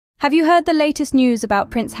Have you heard the latest news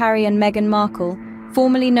about Prince Harry and Meghan Markle,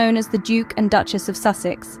 formerly known as the Duke and Duchess of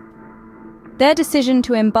Sussex? Their decision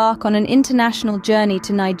to embark on an international journey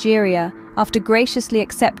to Nigeria after graciously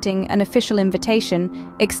accepting an official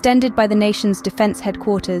invitation extended by the nation's defense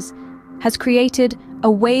headquarters has created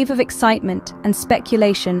a wave of excitement and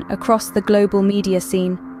speculation across the global media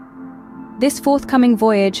scene. This forthcoming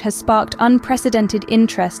voyage has sparked unprecedented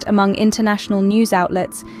interest among international news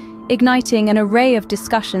outlets, igniting an array of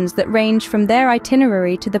discussions that range from their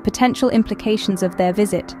itinerary to the potential implications of their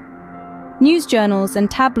visit. News journals and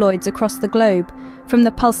tabloids across the globe, from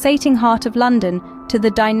the pulsating heart of London to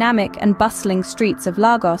the dynamic and bustling streets of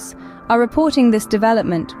Lagos, are reporting this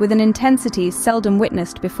development with an intensity seldom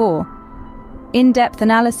witnessed before. In-depth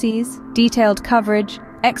analyses, detailed coverage,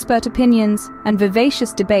 expert opinions, and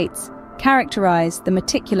vivacious debates characterize the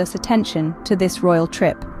meticulous attention to this royal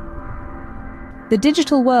trip. The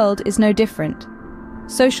digital world is no different.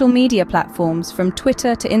 Social media platforms from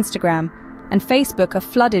Twitter to Instagram and Facebook are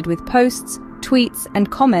flooded with posts, tweets,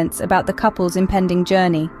 and comments about the couple's impending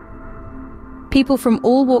journey. People from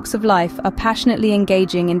all walks of life are passionately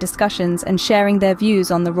engaging in discussions and sharing their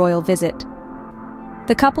views on the royal visit.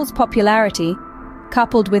 The couple's popularity,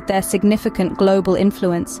 coupled with their significant global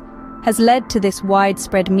influence, has led to this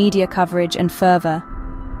widespread media coverage and fervor.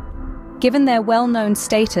 Given their well-known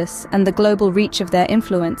status and the global reach of their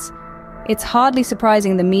influence, it's hardly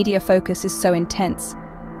surprising the media focus is so intense.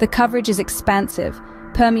 The coverage is expansive,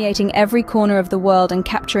 permeating every corner of the world and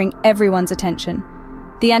capturing everyone's attention.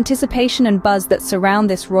 The anticipation and buzz that surround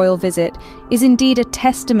this royal visit is indeed a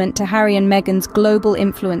testament to Harry and Meghan's global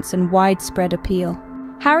influence and widespread appeal.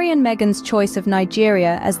 Harry and Meghan's choice of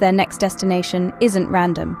Nigeria as their next destination isn't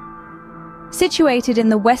random. Situated in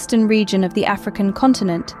the western region of the African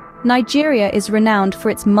continent, Nigeria is renowned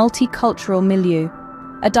for its multicultural milieu,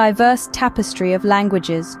 a diverse tapestry of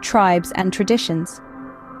languages, tribes, and traditions.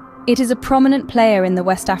 It is a prominent player in the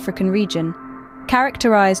West African region,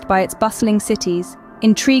 characterized by its bustling cities,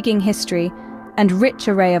 intriguing history, and rich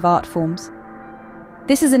array of art forms.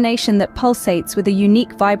 This is a nation that pulsates with a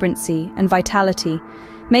unique vibrancy and vitality,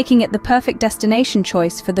 making it the perfect destination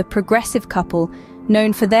choice for the progressive couple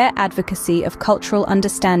known for their advocacy of cultural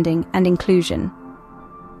understanding and inclusion.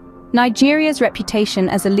 Nigeria's reputation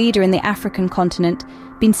as a leader in the African continent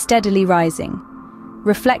been steadily rising,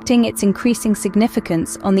 reflecting its increasing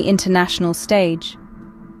significance on the international stage.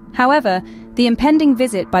 However, the impending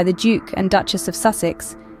visit by the Duke and Duchess of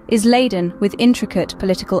Sussex is laden with intricate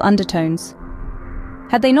political undertones.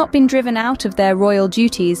 Had they not been driven out of their royal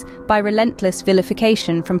duties by relentless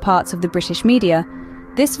vilification from parts of the British media,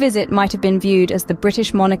 this visit might have been viewed as the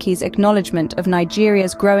British monarchy's acknowledgement of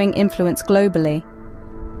Nigeria's growing influence globally.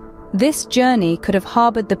 This journey could have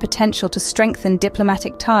harbored the potential to strengthen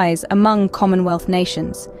diplomatic ties among Commonwealth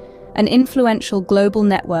nations, an influential global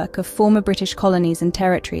network of former British colonies and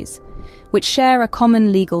territories, which share a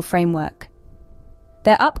common legal framework.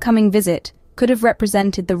 Their upcoming visit could have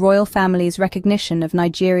represented the royal family's recognition of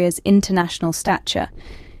Nigeria's international stature,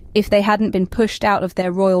 if they hadn't been pushed out of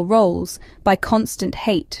their royal roles by constant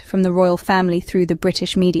hate from the royal family through the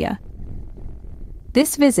British media.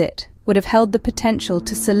 This visit would have held the potential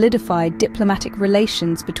to solidify diplomatic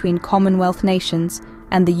relations between Commonwealth nations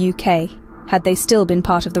and the UK, had they still been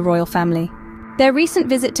part of the royal family. Their recent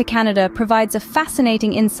visit to Canada provides a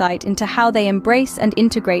fascinating insight into how they embrace and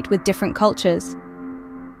integrate with different cultures.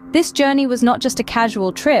 This journey was not just a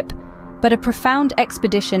casual trip, but a profound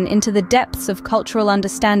expedition into the depths of cultural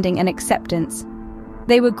understanding and acceptance.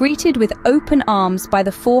 They were greeted with open arms by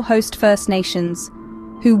the 4 host First Nations,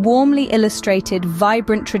 who warmly illustrated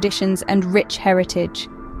vibrant traditions and rich heritage.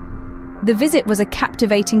 The visit was a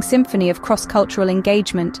captivating symphony of cross-cultural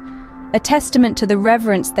engagement, a testament to the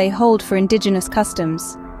reverence they hold for indigenous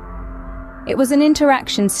customs. It was an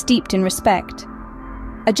interaction steeped in respect,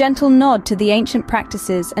 a gentle nod to the ancient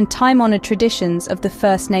practices and time-honored traditions of the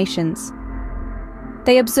First Nations.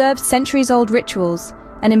 They observed centuries-old rituals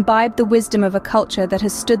and imbibed the wisdom of a culture that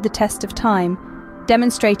has stood the test of time,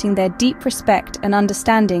 demonstrating their deep respect and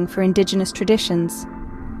understanding for indigenous traditions.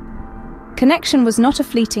 Connection was not a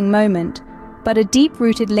fleeting moment, but a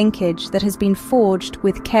deep-rooted linkage that has been forged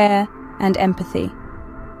with care and empathy.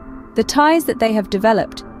 The ties that they have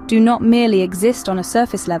developed do not merely exist on a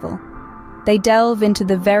surface level. They delve into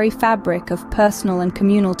the very fabric of personal and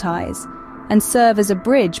communal ties and serve as a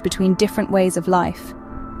bridge between different ways of life.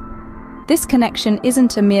 This connection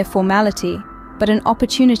isn't a mere formality, but an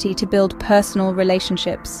opportunity to build personal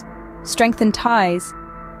relationships, strengthen ties,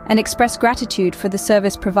 and express gratitude for the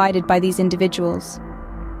service provided by these individuals.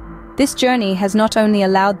 This journey has not only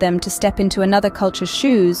allowed them to step into another culture's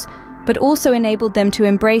shoes, but also enabled them to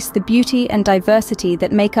embrace the beauty and diversity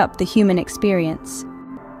that make up the human experience.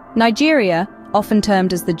 Nigeria, often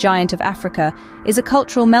termed as the Giant of Africa, is a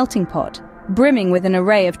cultural melting pot, brimming with an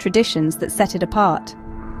array of traditions that set it apart.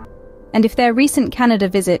 And if their recent Canada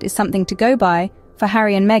visit is something to go by for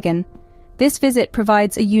Harry and Meghan, this visit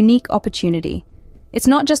provides a unique opportunity. It's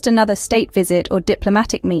not just another state visit or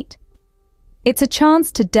diplomatic meet. It's a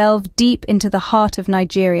chance to delve deep into the heart of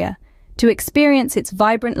Nigeria, to experience its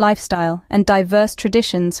vibrant lifestyle and diverse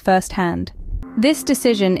traditions firsthand. This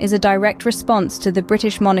decision is a direct response to the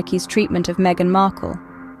British monarchy's treatment of Meghan Markle.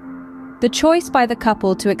 The choice by the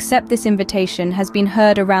couple to accept this invitation has been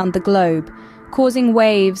heard around the globe, causing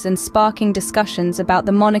waves and sparking discussions about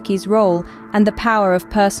the monarchy's role and the power of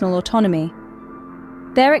personal autonomy.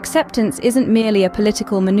 Their acceptance isn't merely a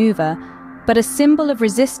political maneuver, but a symbol of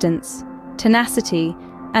resistance, tenacity,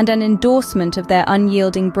 and an endorsement of their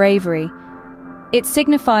unyielding bravery. It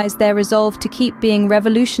signifies their resolve to keep being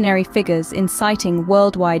revolutionary figures inciting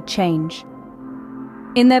worldwide change.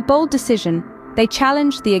 In their bold decision, they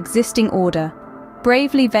challenged the existing order,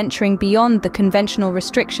 bravely venturing beyond the conventional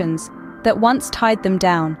restrictions that once tied them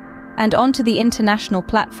down and onto the international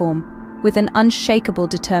platform with an unshakable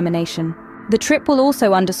determination. The trip will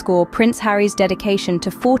also underscore Prince Harry's dedication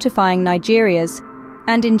to fortifying Nigeria's,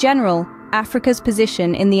 and in general, Africa's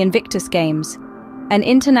position in the Invictus Games, an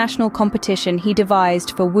international competition he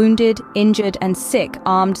devised for wounded, injured, and sick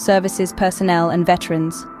armed services personnel and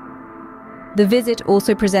veterans. The visit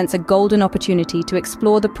also presents a golden opportunity to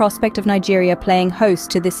explore the prospect of Nigeria playing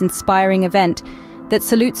host to this inspiring event that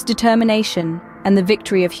salutes determination and the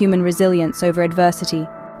victory of human resilience over adversity.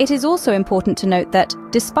 It is also important to note that,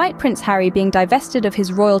 despite Prince Harry being divested of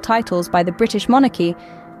his royal titles by the British monarchy,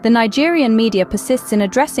 the Nigerian media persists in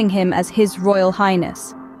addressing him as His Royal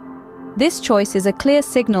Highness. This choice is a clear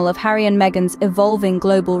signal of Harry and Meghan's evolving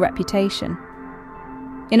global reputation.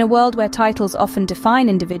 In a world where titles often define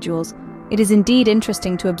individuals, it is indeed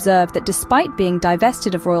interesting to observe that despite being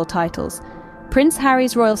divested of royal titles, Prince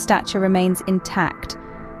Harry's royal stature remains intact,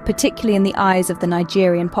 particularly in the eyes of the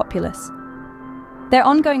Nigerian populace. Their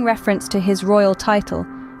ongoing reference to his royal title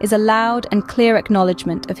is a loud and clear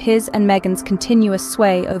acknowledgement of his and Meghan's continuous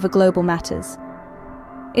sway over global matters.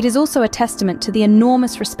 It is also a testament to the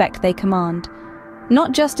enormous respect they command,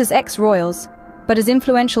 not just as ex-royals, but as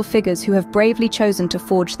influential figures who have bravely chosen to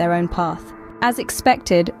forge their own path. As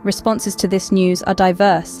expected, responses to this news are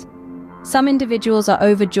diverse. Some individuals are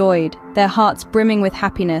overjoyed, their hearts brimming with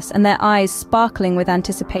happiness and their eyes sparkling with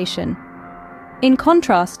anticipation. In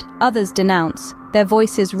contrast, others denounce, their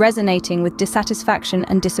voices resonating with dissatisfaction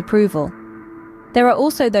and disapproval. There are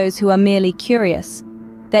also those who are merely curious,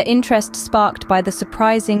 their interest sparked by the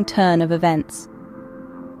surprising turn of events.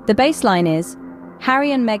 The baseline is,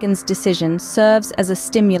 Harry and Meghan's decision serves as a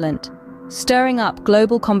stimulant, stirring up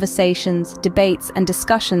global conversations, debates, and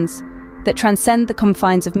discussions that transcend the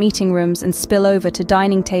confines of meeting rooms and spill over to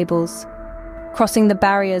dining tables, crossing the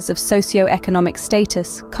barriers of socio-economic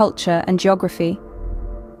status, culture, and geography.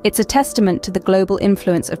 It's a testament to the global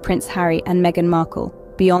influence of Prince Harry and Meghan Markle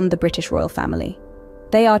beyond the British royal family.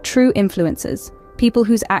 They are true influencers, people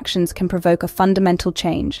whose actions can provoke a fundamental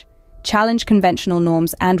change, challenge conventional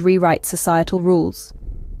norms, and rewrite societal rules.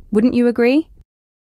 Wouldn't you agree?